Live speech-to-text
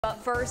But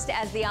first,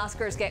 as the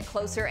Oscars get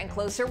closer and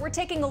closer, we're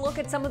taking a look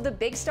at some of the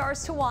big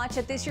stars to watch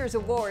at this year's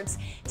awards.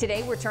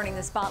 Today, we're turning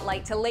the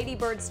spotlight to Lady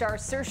Bird star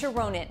Saoirse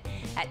Ronan.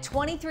 At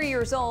 23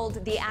 years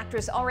old, the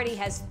actress already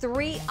has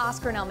 3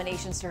 Oscar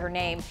nominations to her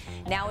name.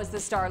 Now, as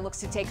the star looks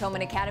to take home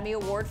an Academy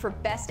Award for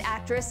Best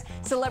Actress,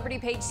 Celebrity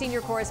Page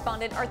senior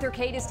correspondent Arthur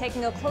Kade is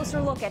taking a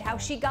closer look at how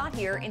she got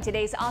here in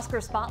today's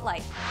Oscar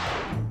spotlight.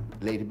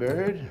 Lady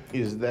Bird,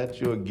 is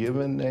that your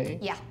given name?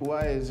 Yeah.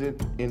 Why is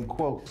it in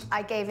quotes?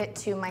 I gave it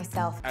to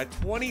myself. At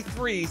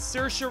 23,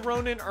 Saoirse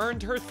Ronan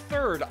earned her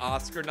 3rd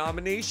Oscar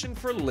nomination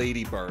for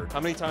Lady Bird.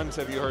 How many times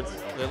have you heard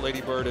that Lady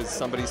Bird is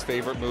somebody's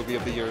favorite movie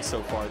of the year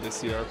so far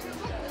this year?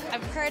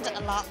 I've heard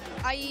a lot.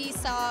 I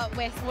saw it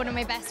with one of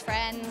my best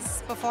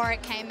friends before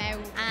it came out,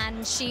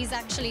 and she's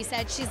actually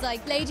said, she's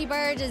like, Lady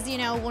Bird is, you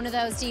know, one of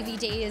those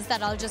DVDs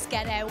that I'll just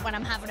get out when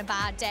I'm having a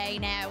bad day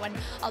now, and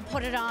I'll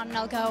put it on and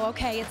I'll go,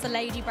 okay, it's a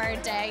Lady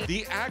Bird day.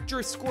 The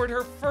actress scored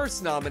her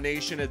 1st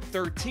nomination at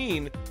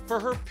 13 for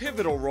her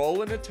pivotal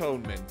role in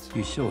Atonement.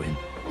 You saw him?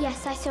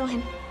 Yes, I saw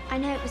him. I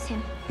know it was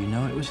him. You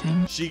know it was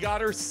him? She got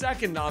her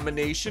 2nd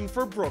nomination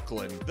for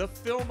Brooklyn. The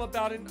film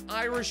about an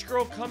Irish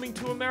girl coming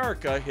to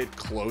America hit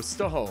close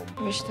to home.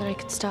 I wish that I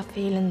could stop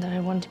feeling that I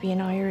want to be an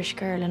Irish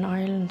girl in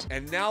Ireland.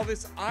 And now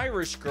this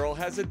Irish girl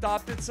has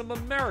adopted some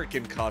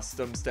American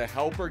customs to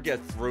help her get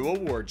through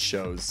award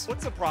shows.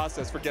 What's the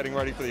process for getting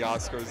ready for the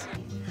Oscars?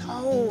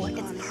 Oh,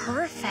 it's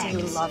perfect. Do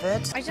you love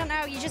it? I don't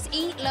know, you just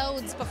eat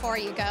loads before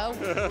you go,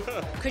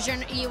 because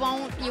you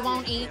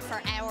won't eat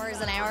for hours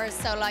and hours,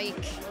 so like,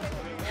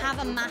 have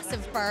a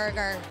massive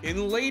burger.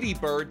 In Lady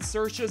Bird,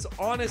 Saoirse's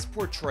honest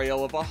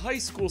portrayal of a high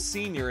school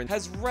senior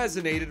has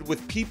resonated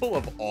with people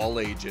of all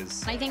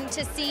ages. I think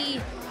to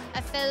see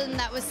a film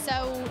that was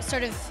so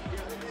sort of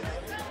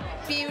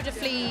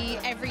beautifully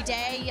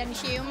everyday and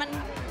human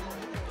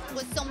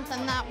was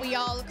something that we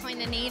all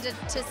kind of needed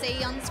to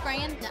see on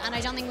screen, and I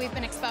don't think we've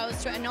been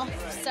exposed to it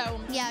enough. So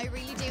yeah, I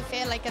really do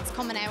feel like it's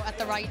coming out at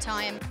the right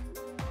time.